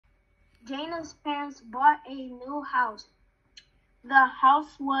Jana's parents bought a new house. The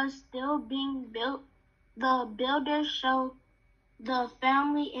house was still being built. The builder showed the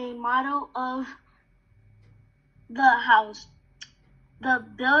family a model of the house. The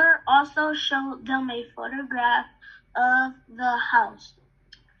builder also showed them a photograph of the house.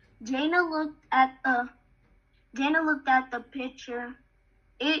 Jana looked at the picture.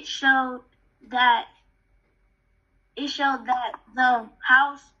 It showed that the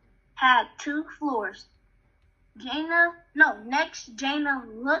house had 2 floors. Jana looked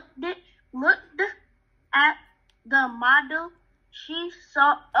at the model. She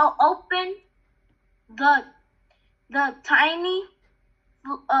opened the tiny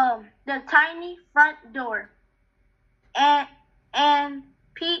front door and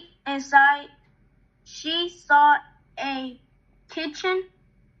peeked inside. She saw a kitchen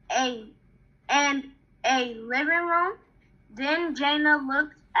and a living room. Then Jana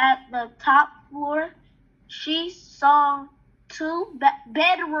looked at the top floor. She saw 2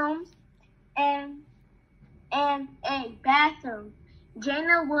 bedrooms and a bathroom.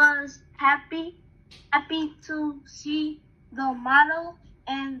 Jana was happy to see the model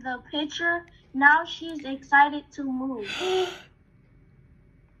and the picture. Now she's excited to move.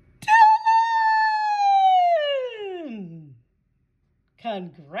 Dylan!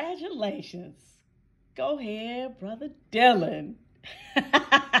 Congratulations. Go ahead, brother Dylan. Hey,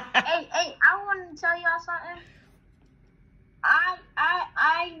 I want to tell y'all something.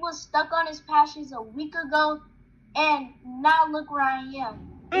 I was stuck on his passions a week ago, and now look where I am.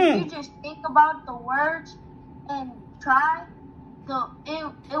 If you just think about the words and try,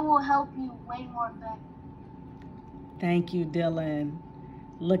 it will help you way more better. Thank you, Dylan.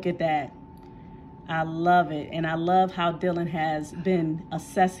 Look at that. I love it. And I love how Dylan has been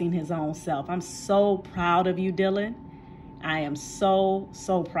assessing his own self. I'm so proud of you, Dylan. I am so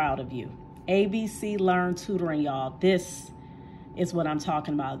proud of you. ABC Learn Tutoring, y'all. This is what I'm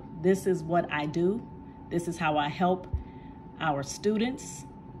talking about. This is what I do. This is how I help our students,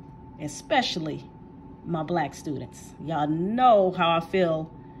 especially my Black students. Y'all know how I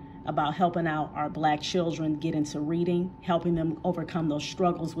feel about helping out our Black children get into reading, helping them overcome those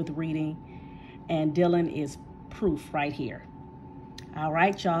struggles with reading. And Dylan is proof right here. All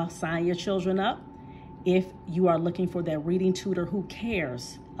right, y'all, sign your children up. If you are looking for that reading tutor who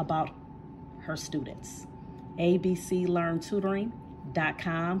cares about her students,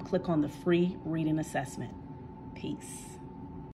 abclearntutoring.com. Click on the free reading assessment. Peace.